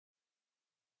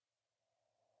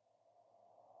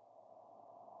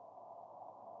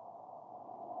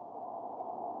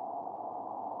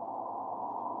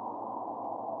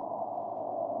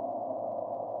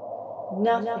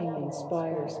Nothing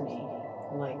inspires me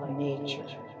like nature.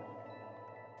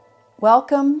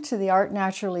 Welcome to the Art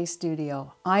Naturally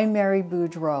Studio. I'm Mary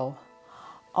Boudreau.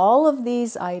 All of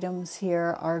these items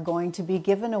here are going to be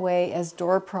given away as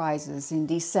door prizes in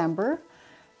December,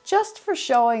 just for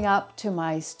showing up to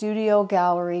my studio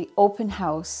gallery open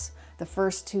house the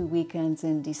first 2 weekends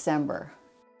in December.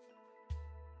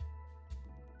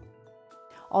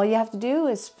 All you have to do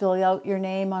is fill out your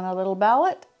name on a little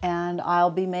ballot, and I'll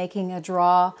be making a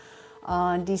draw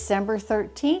on December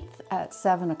 13th at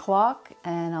 7 o'clock,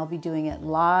 and I'll be doing it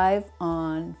live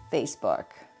on Facebook.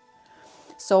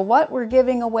 So what we're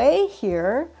giving away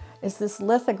here is this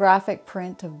lithographic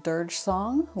print of Dirge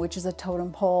Song, which is a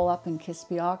totem pole up in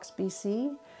Kispiox,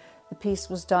 BC. The piece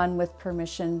was done with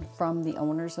permission from the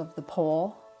owners of the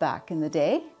pole back in the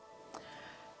day.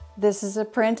 This is a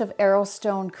print of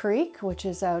Arrowstone Creek, which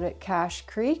is out at Cache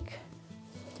Creek.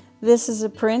 This is a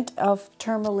print of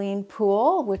Tourmaline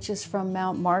Pool, which is from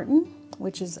Mount Martin,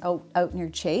 which is out near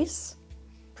Chase,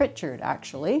 Pritchard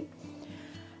actually.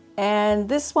 And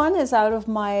this one is out of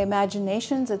my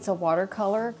imaginations. It's a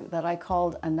watercolor that I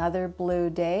called Another Blue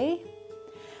Day.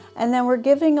 And then we're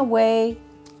giving away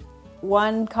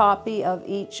one copy of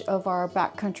each of our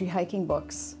backcountry hiking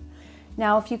books.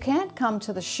 Now, if you can't come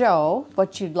to the show,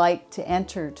 but you'd like to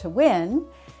enter to win,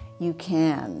 you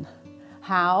can.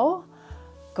 How?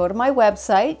 Go to my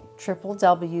website,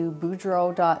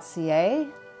 www.boudreau.ca,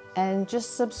 and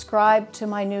just subscribe to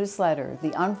my newsletter,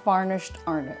 The Unvarnished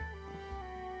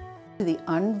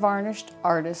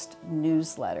Artist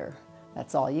newsletter.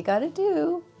 That's all you got to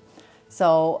do.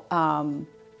 So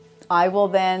I will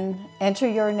then enter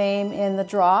your name in the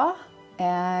draw,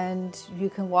 and you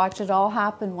can watch it all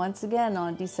happen once again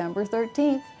on December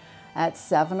 13th at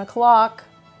 7 o'clock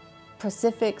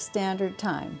Pacific Standard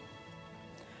Time.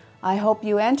 I hope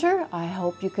you enter. I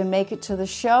hope you can make it to the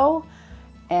show,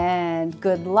 and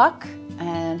good luck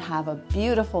and have a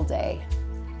beautiful day.